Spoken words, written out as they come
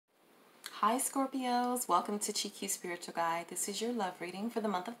Hi Scorpios, welcome to GQ Spiritual Guide. This is your love reading for the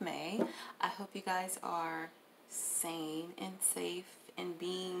month of May. I hope you guys are sane and safe and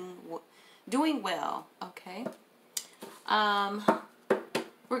doing well, okay?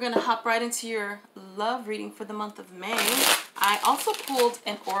 We're going to hop right into your love reading for the month of May. I also pulled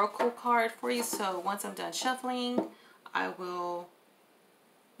an oracle card for you, so once I'm done shuffling, we'll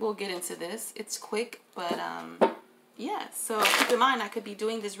get into this. It's quick, but yeah, so keep in mind I could be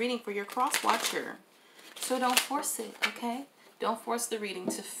doing this reading for your cross watcher. So don't force it, okay? Don't force the reading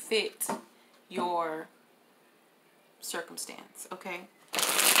to fit your circumstance, okay?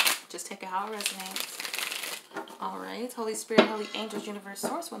 Just take it how it resonates. All right, Holy Spirit, Holy Angels, Universe,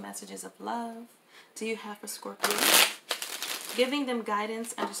 Source, what messages of love do you have for Scorpio? Giving them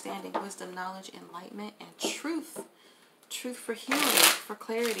guidance, understanding, wisdom, knowledge, enlightenment, and truth. Truth for healing, for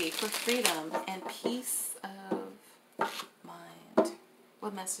clarity, for freedom, and peace of mind.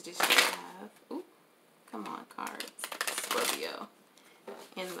 What messages do you have? Ooh, come on, cards. Scorpio.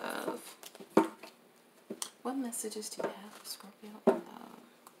 In love. What messages do you have for Scorpio in love?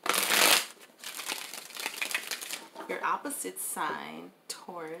 Your opposite sign,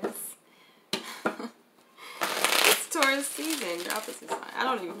 Taurus. It's Taurus season, your opposite sign. I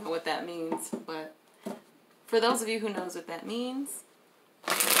don't even know what that means, but for those of you who knows what that means,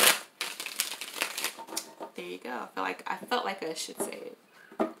 there you go. I felt like I should say it.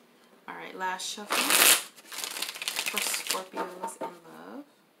 All right, last shuffle for Scorpios in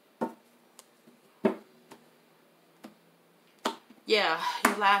love. Yeah,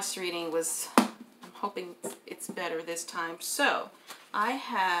 your last reading was, I'm hoping it's better this time. So I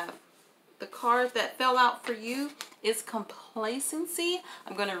have the card that fell out for you is complacency.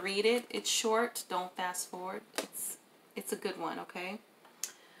 I'm going to read it. It's short. Don't fast forward. It's a good one, okay?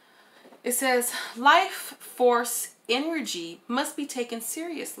 It says, life force energy must be taken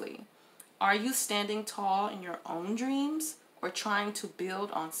seriously. Are you standing tall in your own dreams or trying to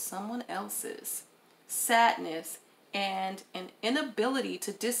build on someone else's? Sadness and an inability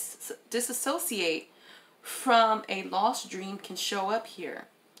to disassociate from a lost dream can show up here.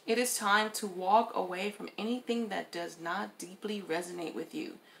 It is time to walk away from anything that does not deeply resonate with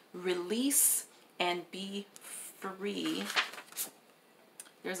you. Release and be free.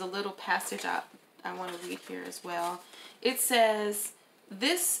 There's a little passage I want to read here as well. It says,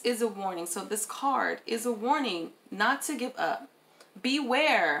 this is a warning. So this card is a warning not to give up.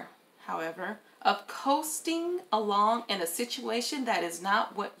 Beware, however, of coasting along in a situation that is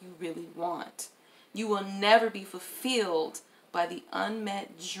not what you really want. You will never be fulfilled by the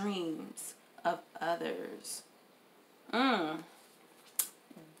unmet dreams of others.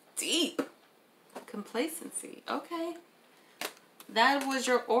 Deep. Complacency. Okay. That was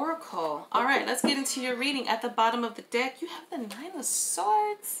your oracle. All right, let's get into your reading. At the bottom of the deck, you have the Nine of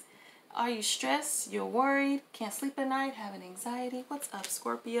Swords. Are you stressed? You're worried? Can't sleep at night? Having anxiety? What's up,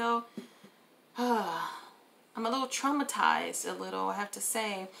 Scorpio? I'm a little traumatized, I have to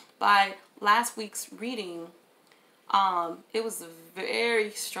say, by last week's reading. It was a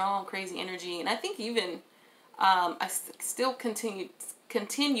very strong, crazy energy. And I think even I still continued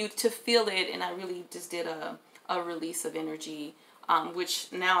to feel it. And I really just did a release of energy. Which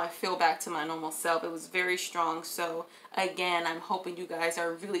now I feel back to my normal self. It was very strong. So again, I'm hoping you guys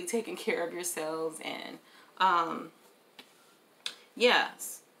are really taking care of yourselves and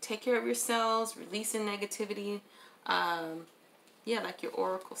yes, take care of yourselves, releasing negativity. Yeah, like your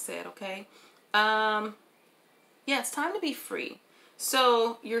oracle said, okay? Yeah, it's time to be free.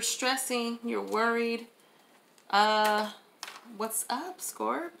 So you're stressing, you're worried. What's up,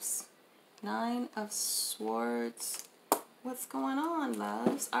 Scorps? Nine of Swords. What's going on,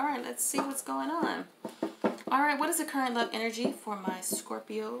 loves? All right, let's see what's going on. All right, what is the current love energy for my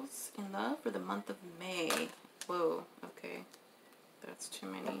Scorpios in love for the month of May? Whoa, okay. That's too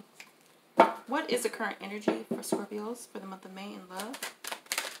many. What is the current energy for Scorpios for the month of May in love?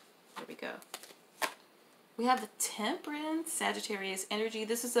 There we go. We have the Temperance, Sagittarius energy.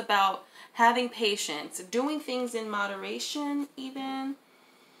 This is about having patience, doing things in moderation even.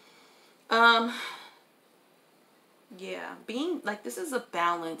 Yeah, being like, this is a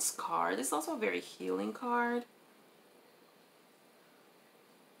balanced card. This is also a very healing card.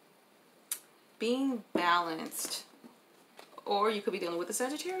 Being balanced. Or you could be dealing with the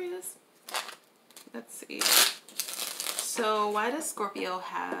Sagittarius. Let's see. So why does Scorpio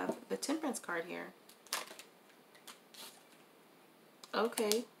have the Temperance card here?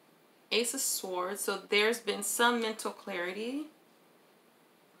 Okay. Ace of Swords. So there's been some mental clarity.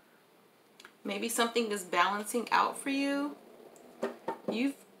 Maybe something is balancing out for you.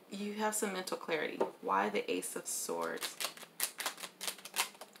 You have some mental clarity. Why the Ace of Swords?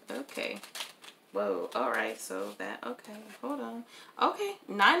 Okay. Whoa. All right. So that, okay. Hold on. Okay.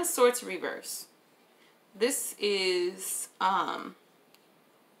 9 of Swords reverse. This is, the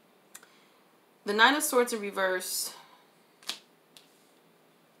 9 of Swords in reverse.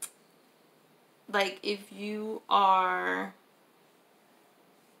 Like, if you are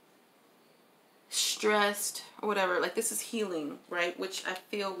stressed or whatever, like, this is healing, right? Which I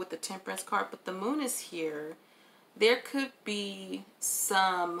feel with the Temperance card, but the Moon is here. There could be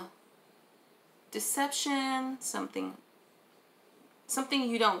some deception, something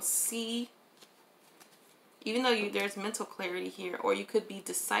you don't see, even though there's mental clarity here, or you could be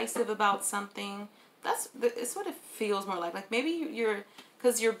decisive about something. It's what it feels more like. Like, maybe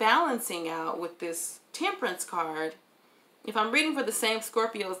because you're balancing out with this Temperance card. If I'm reading for the same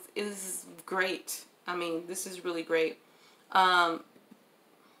Scorpios, it is great. I mean, this is really great.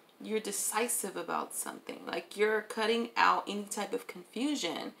 You're decisive about something. Like, you're cutting out any type of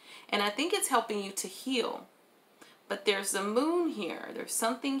confusion. And I think it's helping you to heal. But there's a Moon here. There's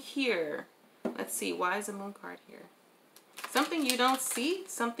something here. Let's see. Why is a Moon card here? Something you don't see.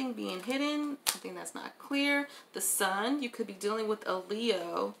 Something being hidden. Something that's not clear. The Sun. You could be dealing with a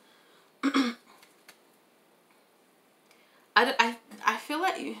Leo. I feel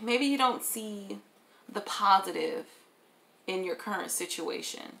like maybe you don't see the positive in your current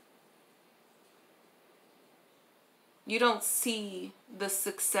situation. You don't see the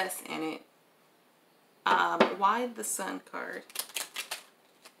success in it. Why the Sun card?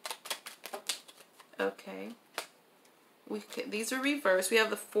 Okay. These are reversed. We have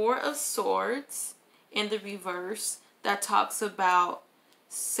the 4 of Swords in the reverse that talks about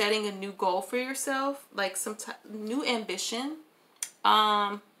setting a new goal for yourself, like some new ambition.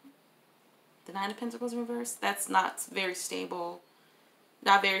 The 9 of Pentacles in reverse, that's not very stable,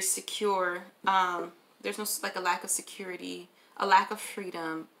 not very secure. There's no, like, a lack of security, a lack of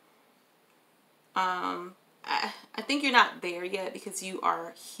freedom. I think you're not there yet because you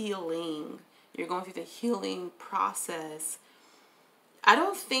are healing. You're going through the healing process. I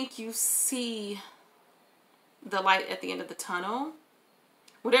don't think you see the light at the end of the tunnel.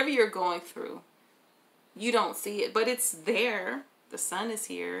 Whatever you're going through, you don't see it, but it's there. The Sun is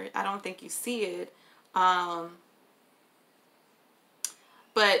here. I don't think you see it. But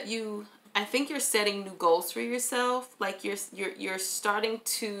I think you're setting new goals for yourself. Like, you're starting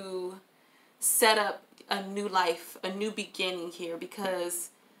to set up a new life, a new beginning here,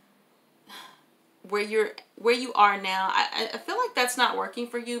 because where you are now, I feel like that's not working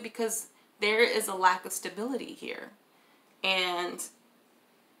for you because there is a lack of stability here. And,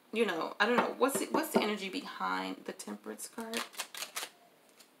 you know, I don't know, what's the energy behind the Temperance card?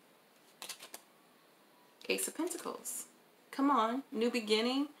 Ace of Pentacles. Come on, new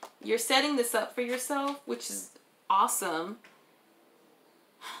beginning. You're setting this up for yourself, which is awesome.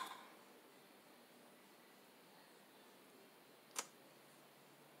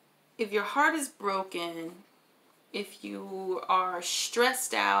 If your heart is broken, if you are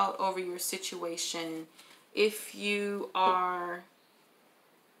stressed out over your situation, if you are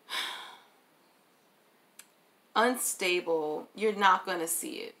unstable, you're not going to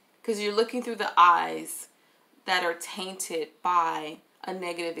see it because you're looking through the eyes that are tainted by a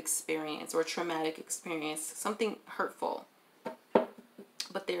negative experience or traumatic experience, something hurtful.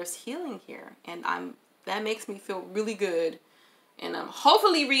 But there's healing here, and that makes me feel really good. And I'm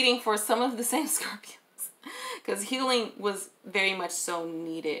hopefully reading for some of the same Scorpios because healing was very much so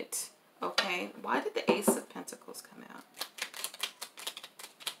needed. Okay, why did the Ace of Pentacles come out?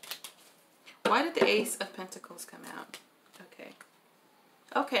 Why did the Ace of Pentacles come out? Okay.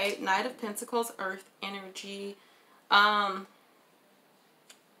 Okay, Knight of Pentacles, Earth energy.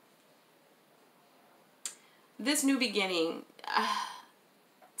 This new beginning,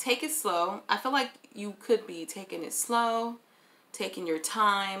 take it slow. I feel like you could be taking it slow, taking your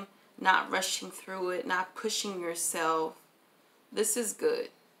time, not rushing through it, not pushing yourself. This is good.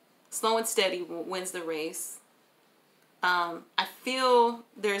 Slow and steady wins the race. I feel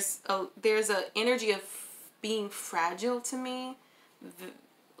there's a energy of being fragile to me.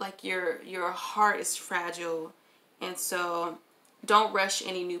 Like your heart is fragile, and so don't rush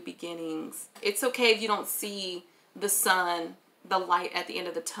any new beginnings. It's okay if you don't see the sun, the light at the end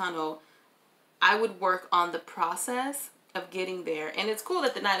of the tunnel. I would work on the process of getting there. And it's cool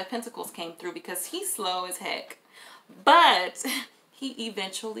that the Knight of Pentacles came through because he's slow as heck, but he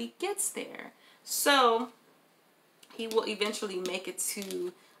eventually gets there. So he will eventually make it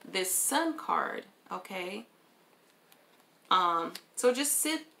to this Sun card, okay? So just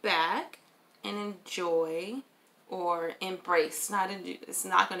sit back and enjoy, or embrace. It's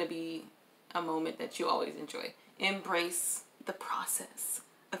not going to be a moment that you always enjoy. Embrace the process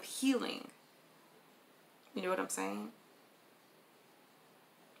of healing. You know what I'm saying?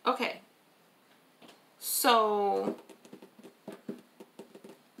 Okay. So,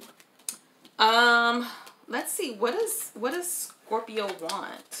 let's see. What does Scorpio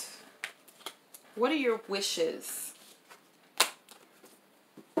want? What are your wishes?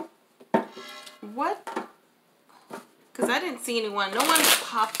 What? Because I didn't see anyone. No one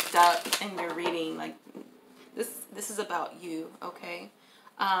popped up in your reading. Like, this is about you, okay?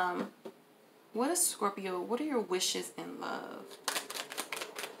 What is Scorpio? What are your wishes in love?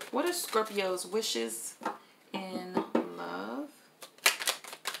 What are Scorpio's wishes in love?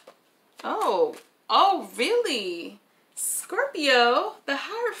 Oh, really? Scorpio, the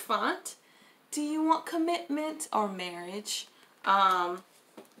Hierophant. Do you want commitment or marriage?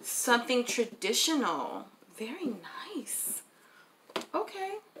 Something traditional. Very nice.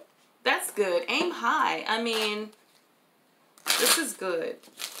 Okay. That's good. Aim high. I mean, this is good.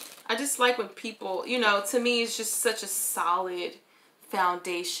 I just like when people, you know, to me, it's just such a solid,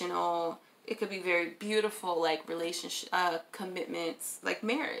 foundational, it could be very beautiful, like relationship, commitments, like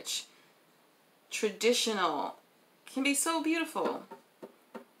marriage. Traditional can be so beautiful.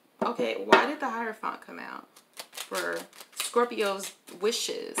 Okay, why did the Hierophant come out for Scorpio's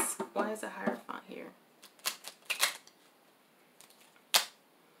wishes? Why is the Hierophant here?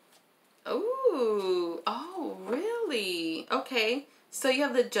 Ooh, oh, really? Okay, so you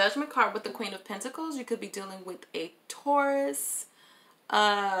have the Judgment card with the Queen of Pentacles. You could be dealing with a Taurus,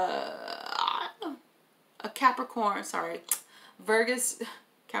 a Capricorn, sorry, Virgus,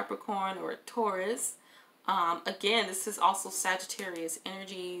 Capricorn, or a Taurus. Again, this is also Sagittarius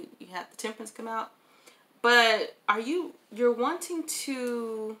energy. You have the Temperance come out. But you're wanting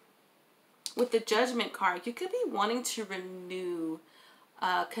to, with the Judgment card, you could be wanting to renew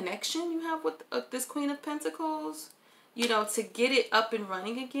connection you have with this Queen of Pentacles. You know, to get it up and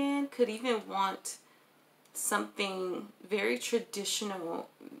running again. Could even want something very traditional.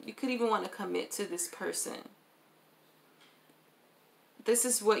 You could even want to commit to this person. This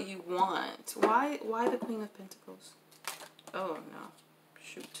is what you want. Why the Queen of Pentacles? Oh no.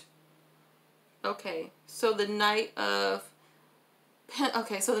 Shoot. Okay. So the Knight of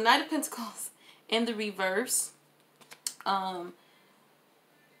so the Knight of Pentacles in the reverse.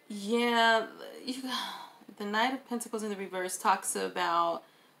 Yeah, the Knight of Pentacles in the reverse talks about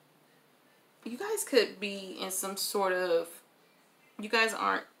you guys could be in some sort of, you guys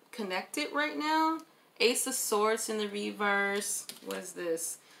aren't connected right now. Ace of Swords in the reverse. What is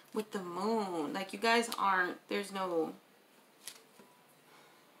this? With the Moon. Like, you guys aren't, there's no,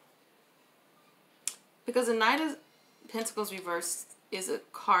 because the Knight of Pentacles reverse is a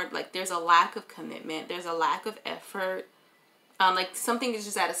card, like, there's a lack of commitment. There's a lack of effort. Like, something is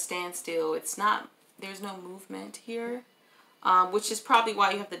just at a standstill. It's not, there's no movement here. Which is probably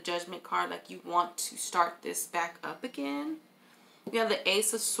why you have the Judgment card. Like, you want to start this back up again. You have the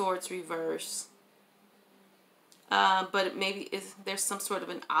Ace of Swords reverse. But maybe there's some sort of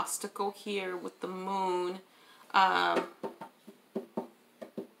an obstacle here with the Moon.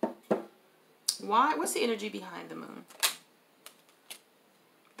 What's the energy behind the Moon?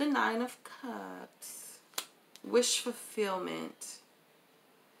 The Nine of Cups. Wish fulfillment.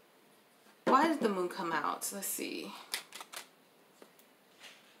 Why did the Moon come out? Let's see.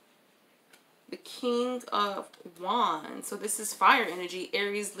 The King of Wands. So this is fire energy.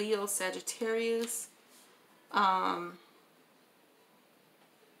 Aries, Leo, Sagittarius.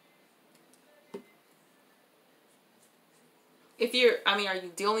 If you're, are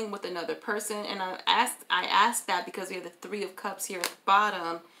you dealing with another person? And I asked that because we have the Three of Cups here at the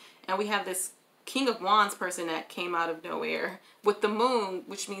bottom. And we have this King of Wands person that came out of nowhere with the Moon,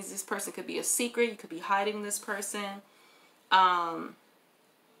 which means this person could be a secret. You could be hiding this person. And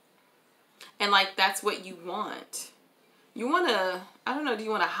like, that's what you want. You want to, I don't know, do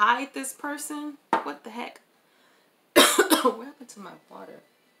you want to hide this person? What the heck? What happened to my water?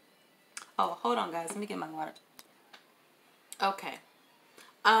 Oh, hold on, guys. Let me get my water. Okay.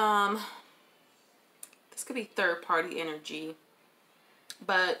 This could be third-party energy.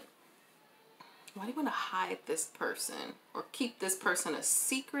 But why do you want to hide this person? Or keep this person a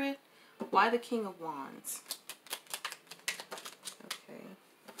secret? Why the King of Wands? Okay.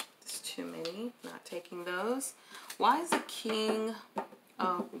 Too many, not taking those. Why is the King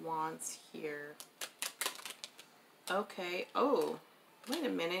of Wands here? Okay. Oh, wait a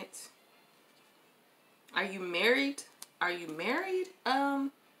minute. Are you married? Are you married?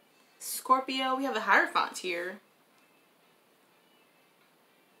 Scorpio. We have the Hierophant here.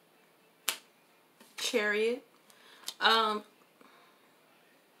 Chariot.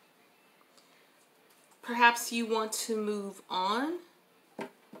 Perhaps you want to move on.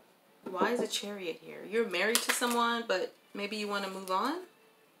 Why is a Chariot here? You're married to someone, but maybe you want to move on?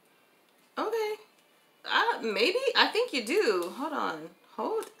 Okay. Maybe. I think you do. Hold on.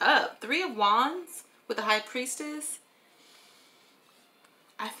 Hold up. 3 of Wands with the High Priestess.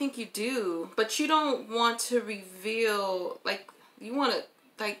 I think you do. But you don't want to reveal, like, you want to,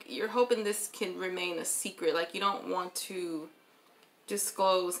 like, you're hoping this can remain a secret. Like, you don't want to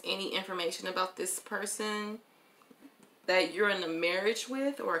disclose any information about this person that you're in a marriage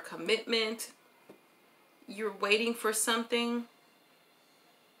with or a commitment. You're waiting for something.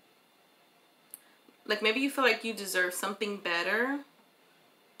 Like, maybe you feel like you deserve something better.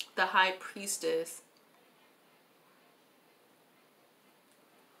 The High Priestess.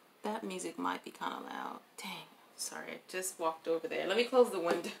 That music might be kind of loud. Dang. Sorry, I just walked over there. Let me close the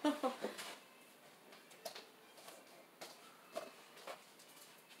window.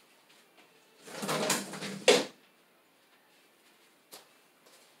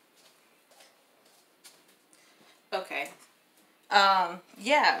 Okay.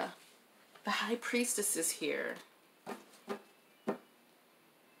 Yeah. The High Priestess is here.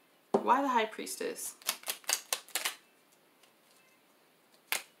 Why the High Priestess?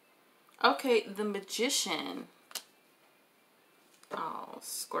 Okay, the Magician. Oh,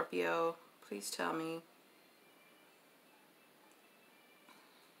 Scorpio, please tell me.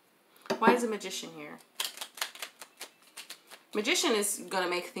 Why is the Magician here? Magician is gonna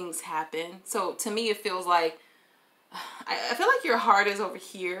make things happen. So to me, it feels like, I feel like your heart is over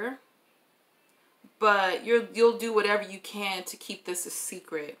here, but you'll do whatever you can to keep this a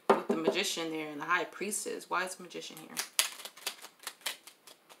secret with the Magician there and the High Priestess. Why is the Magician here?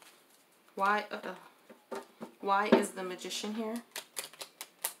 Why is the Magician here?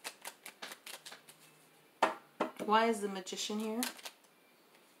 Why is the Magician here?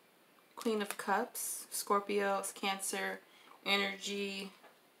 Queen of Cups, Scorpio, Cancer, energy.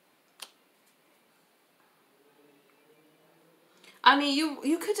 I mean,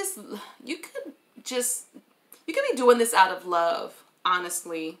 you could be doing this out of love,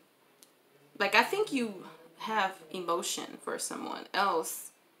 honestly. Like, I think you have emotion for someone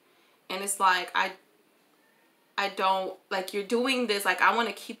else. And it's like, I don't, like, you're doing this, like, I want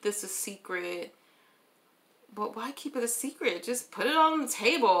to keep this a secret. But why keep it a secret? Just put it on the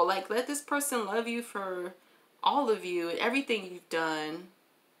table. Like, let this person love you for all of you and everything you've done.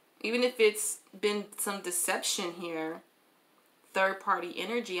 Even if it's been some deception here. Third party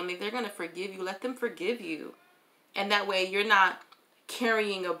energy. I mean, they're going to forgive you. Let them forgive you. And that way you're not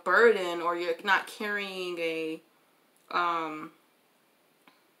carrying a burden, or you're not carrying a,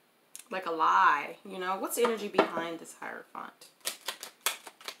 like a lie. You know, what's the energy behind this Hierophant?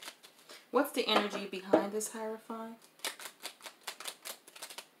 What's the energy behind this Hierophant?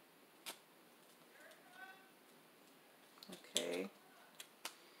 Okay.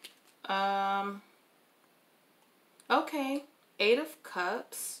 Okay. 8 of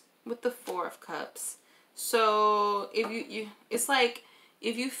Cups with the 4 of Cups. So if you it's like,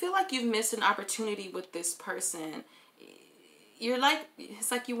 if you feel like you've missed an opportunity with this person, you're like, it's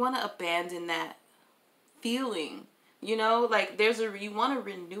like you want to abandon that feeling. You know, like you want a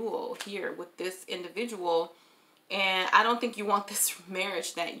renewal here with this individual, and I don't think you want this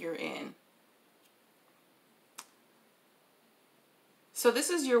marriage that you're in. So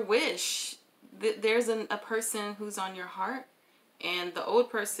this is your wish. There's a person who's on your heart, and the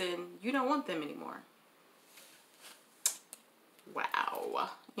old person, you don't want them anymore. Wow.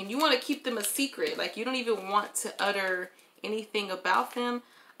 And you want to keep them a secret. Like, you don't even want to utter anything about them.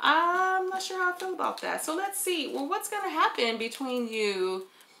 I'm not sure how I feel about that. So let's see. Well, what's going to happen between you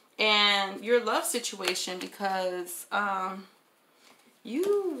and your love situation? Because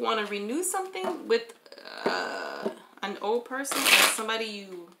you want to renew something with an old person, or somebody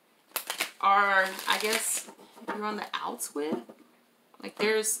you are, I guess, you're on the outs with. Like,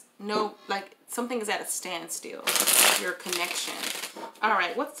 there's no, like, something is at a standstill. Your connection. All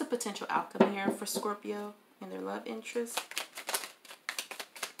right. What's the potential outcome here for Scorpio and their love interest?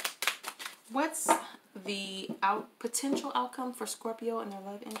 What's the potential outcome for Scorpio and their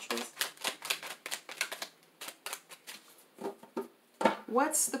love interest?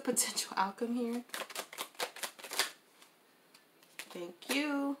 What's the potential outcome here? Thank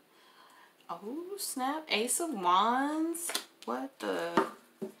you. Oh, snap. Ace of Wands. What the?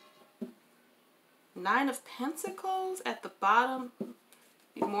 9 of Pentacles at the bottom.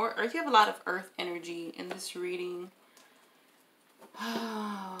 More, or you have a lot of earth energy in this reading.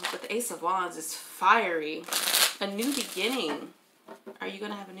 Oh, but the Ace of Wands is fiery. A new beginning. Are you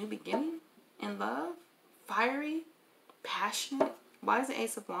going to have a new beginning in love? Fiery? Passionate? Why is the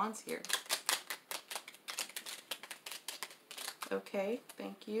Ace of Wands here? Okay,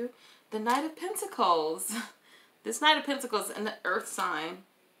 thank you. The Knight of Pentacles. This Knight of Pentacles in the Earth sign.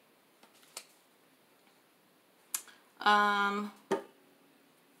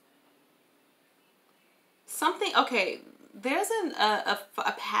 Something, okay, there's a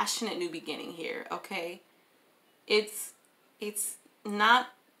passionate new beginning here, okay? It's not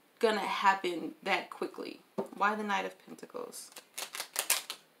gonna happen that quickly. Why the Knight of Pentacles?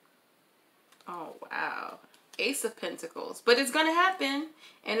 Oh, wow. Ace of Pentacles. But it's gonna happen,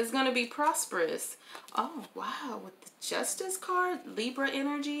 and it's gonna be prosperous. Oh, wow. With the Justice card, Libra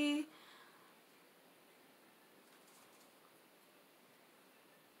energy.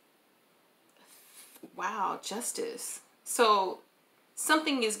 Wow, Justice. So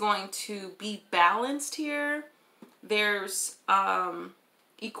something is going to be balanced here. There's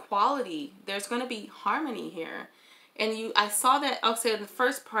equality. There's going to be harmony here. And I saw that, I'll say in the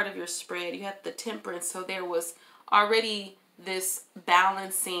first part of your spread, you had the Temperance. So there was already this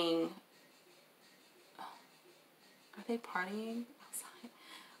balancing. Are they partying outside?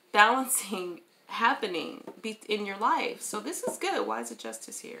 Balancing happening in your life. So this is good. Why is the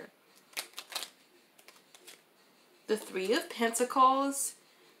Justice here? The Three of Pentacles.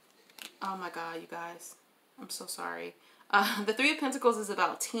 Oh my God, you guys. I'm so sorry. The Three of Pentacles is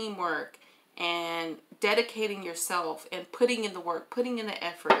about teamwork and dedicating yourself and putting in the work, putting in the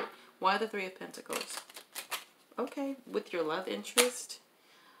effort. Why the Three of Pentacles? Okay, with your love interest.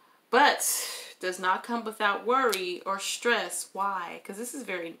 But does not come without worry or stress. Why? Because this is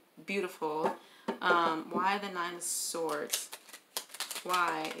very beautiful. Why the Nine of Swords?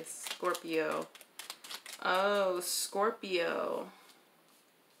 Why is Scorpio? Oh, Scorpio.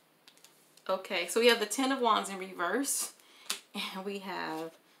 Okay, so we have the Ten of Wands in reverse. And we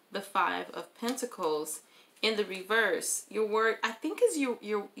have the Five of Pentacles in the reverse. Your word, I think, is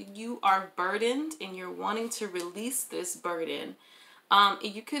you are burdened and you're wanting to release this burden.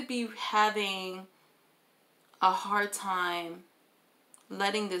 You could be having a hard time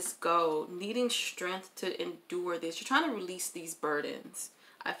letting this go, needing strength to endure this. You're trying to release these burdens.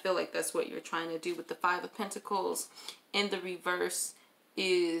 I feel like that's what you're trying to do with the Five of Pentacles in the reverse.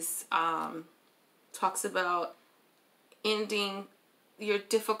 Is talks about ending your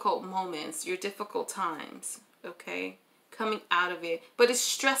difficult moments, your difficult times, okay? Coming out of it. But it's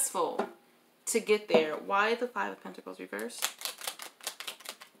stressful to get there. Why the Five of Pentacles reversed?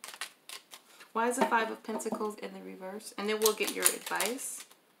 Why is the Five of Pentacles in the reverse? And then we'll get your advice.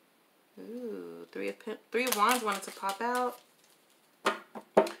 Ooh, Three of Wands wanted to pop out.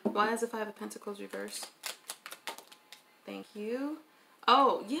 Why is the Five of Pentacles reversed? Thank you.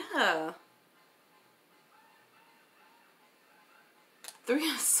 Oh, yeah. Three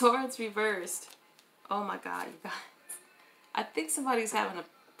of Swords reversed. Oh my God, you guys. I think somebody's having a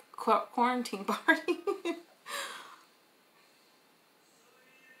quarantine party.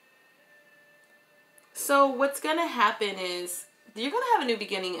 So what's going to happen is you're going to have a new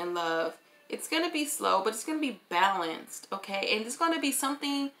beginning in love. It's going to be slow, but it's going to be balanced, okay? And it's going to be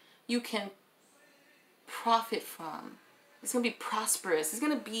something you can profit from. It's going to be prosperous. It's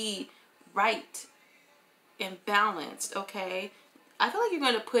going to be right and balanced, okay? I feel like you're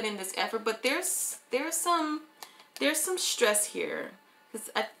going to put in this effort, but there's some stress here. Because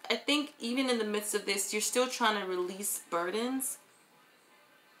I think even in the midst of this, you're still trying to release burdens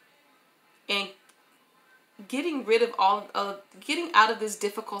and getting rid of getting out of this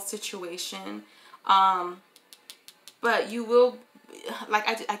difficult situation. But you will, like,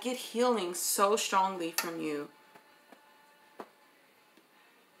 I get healing so strongly from you.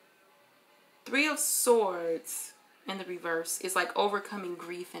 Three of Swords in the reverse is like overcoming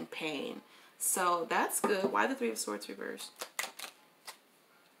grief and pain. So that's good. Why the Three of Swords reversed?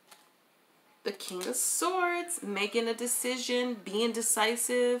 The King of Swords, making a decision, being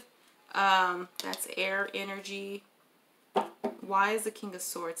decisive. That's air energy. Why is the King of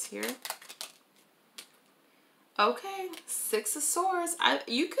Swords here? Okay, Six of Swords.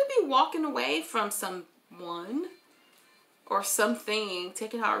 You could be walking away from someone or something,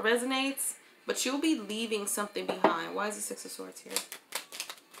 take it how it resonates, but you'll be leaving something behind. Why is the Six of Swords here?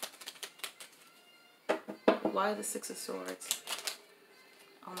 Why the Six of Swords?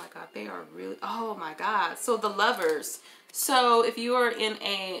 Oh my God, they are really, oh my God. So the Lovers. So if you are in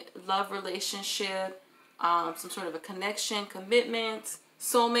a love relationship, some sort of a connection, commitment,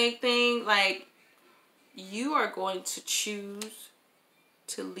 soulmate thing, like, you are going to choose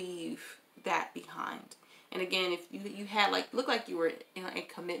to leave that behind. And again, if you had, like, look like you were in a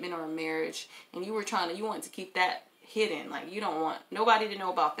commitment or a marriage and you wanted to keep that hidden. Like, you don't want nobody to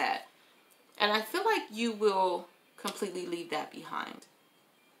know about that. And I feel like you will completely leave that behind.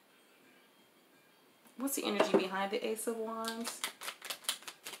 What's the energy behind the Ace of Wands?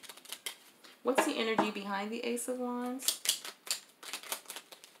 What's the energy behind the Ace of Wands?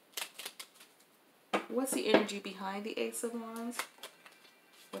 What's the energy behind the Ace of Wands?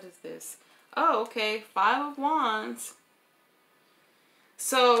 What is this? Oh, okay. Five of Wands.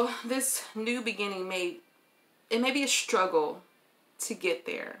 So this new beginning may be a struggle to get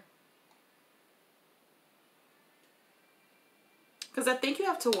there. Because I think you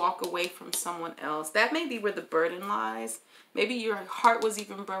have to walk away from someone else. That may be where the burden lies. Maybe your heart was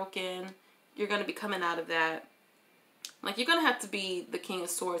even broken. You're going to be coming out of that. Like, you're going to have to be the King of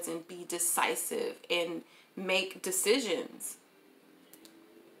Swords and be decisive and make decisions.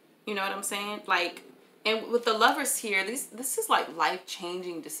 You know what I'm saying? Like, and with the Lovers here, this is like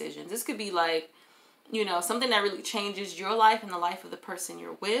life-changing decisions. This could be like, you know, something that really changes your life and the life of the person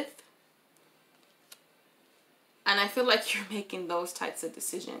you're with. And I feel like you're making those types of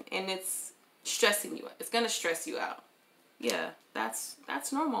decisions, and it's stressing you out. It's going to stress you out. Yeah, that's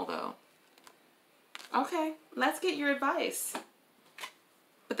normal though. Okay, let's get your advice.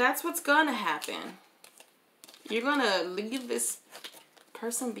 But that's what's going to happen. You're going to leave this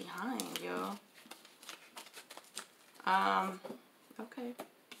person behind, yo. Okay.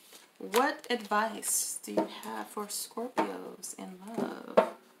 What advice do you have for Scorpios in love?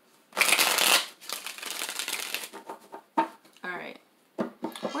 All right.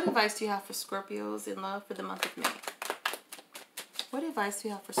 What advice do you have for Scorpios in love for the month of May? What advice do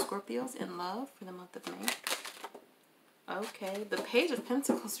you have for Scorpios in love for the month of May? Okay, the Page of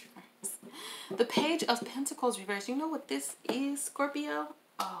Pentacles reverse. The Page of Pentacles reverse. You know what this is, Scorpio?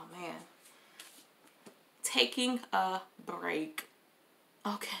 Oh, man. Taking a break.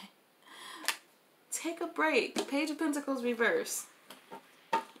 Okay. Take a break. The Page of Pentacles reverse.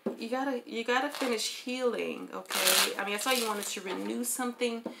 You gotta finish healing, okay? I mean, I saw you wanted to renew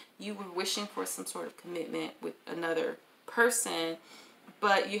something. You were wishing for some sort of commitment with another person,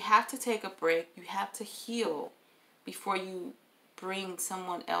 but you have to take a break. You have to heal before you bring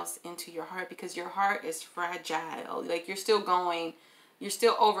someone else into your heart, because your heart is fragile. Like, you're still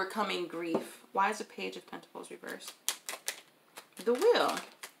overcoming grief. Why is the Page of Pentacles reversed? The Wheel.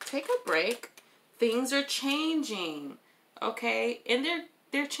 Take a break. Things are changing, okay? And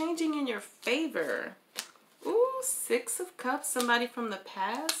they're changing in your favor. Ooh, Six of Cups, somebody from the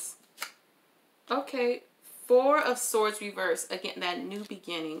past. Okay, Four of Swords reverse. Again, that new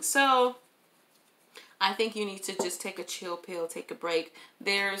beginning. So, I think you need to just take a chill pill, take a break.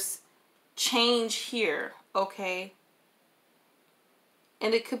 There's change here, okay?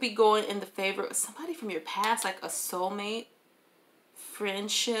 And it could be going in the favor of somebody from your past, like a soulmate,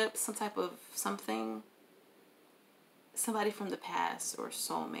 friendship, some type of something. Somebody from the past or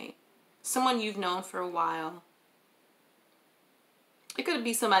soulmate. Someone you've known for a while. It could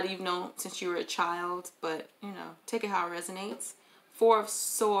be somebody you've known since you were a child, but, you know, take it how it resonates. Four of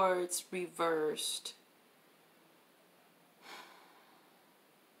Swords reversed.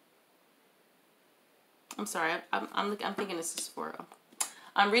 I'm sorry, I'm thinking this is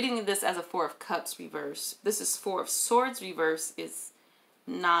I'm reading this as a Four of Cups reverse. This is Four of Swords reverse is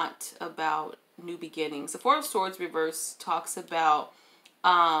not about new beginnings. The Four of Swords reverse talks about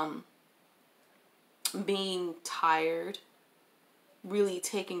being tired, really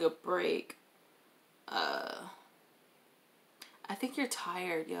taking a break. I think you're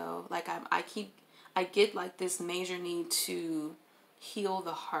tired, yo. Like, I get like this major need to heal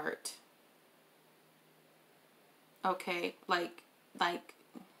the heart. Okay, like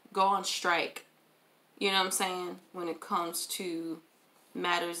go on strike. You know what I'm saying? When it comes to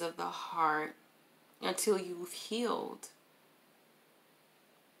matters of the heart, until you've healed.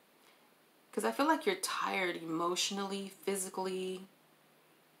 Because I feel like you're tired emotionally, physically,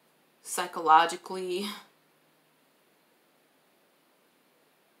 psychologically.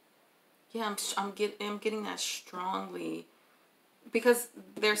 Yeah, I'm getting that strongly. Because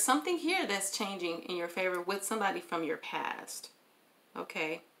there's something here that's changing in your favor with somebody from your past.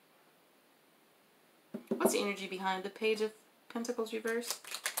 Okay. What's the energy behind the Page of Pentacles reversed?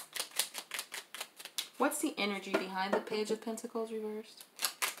 What's the energy behind the Page of Pentacles reversed?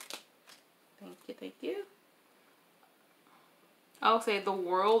 Thank you, thank you. I'll say the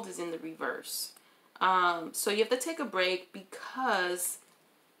World is in the reverse. So you have to take a break because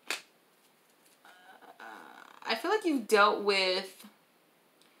I feel like you've dealt with,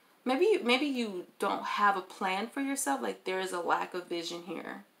 maybe you don't have a plan for yourself. Like, there is a lack of vision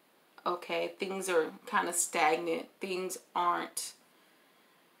here. Okay, things are kind of stagnant. Things aren't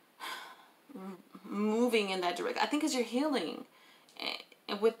moving in that direction. I think because you're healing.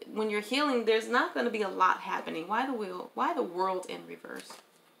 And when you're healing, there's not going to be a lot happening. Why the Wheel? Why the World in reverse?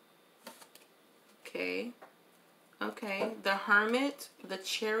 Okay. Okay. The Hermit, the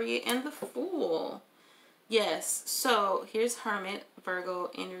Chariot, and the Fool. Yes, so here's Hermit, Virgo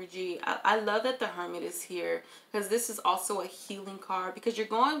energy. I love that the Hermit is here because this is also a healing card because you're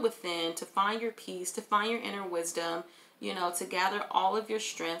going within to find your peace, to find your inner wisdom, you know, to gather all of your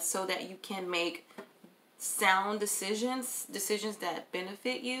strength so that you can make sound decisions, decisions that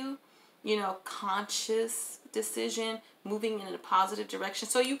benefit you, you know, conscious decision, moving in a positive direction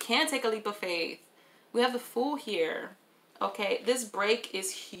so you can take a leap of faith. We have the Fool here. Okay, this break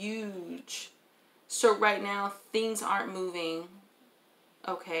is huge. So right now, things aren't moving.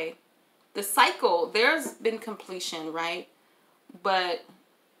 Okay. The cycle, there's been completion, right? But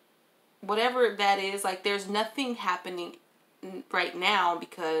whatever that is, like there's nothing happening right now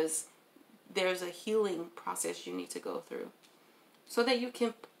because there's a healing process you need to go through. So that you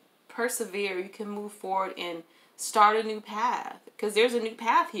can persevere, you can move forward and start a new path. Because there's a new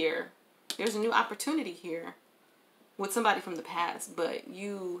path here. There's a new opportunity here with somebody from the past. But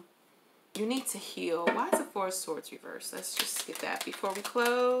you need to heal. Why is the Four of Swords reversed? Let's just skip that before we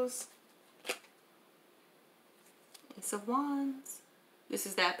close. Ace of Wands. This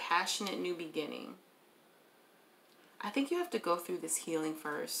is that passionate new beginning. I think you have to go through this healing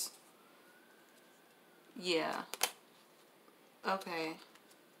first. Yeah. Okay.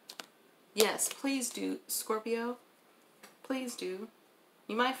 Yes, please do, Scorpio. Please do.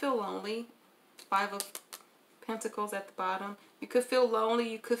 You might feel lonely. Five of Pentacles at the bottom. You could feel lonely,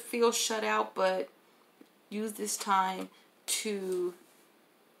 you could feel shut out, but use this time to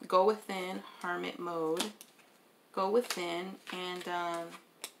go within, Hermit mode. Go within and,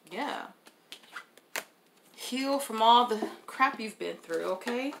 yeah. Heal from all the crap you've been through,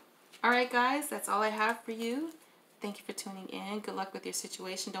 okay? Alright guys, that's all I have for you. Thank you for tuning in. Good luck with your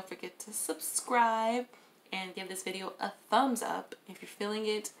situation. Don't forget to subscribe and give this video a thumbs up if you're feeling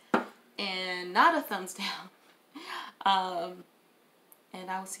it. And not a thumbs down. And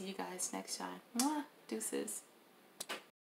I will see you guys next time. Mwah. Deuces.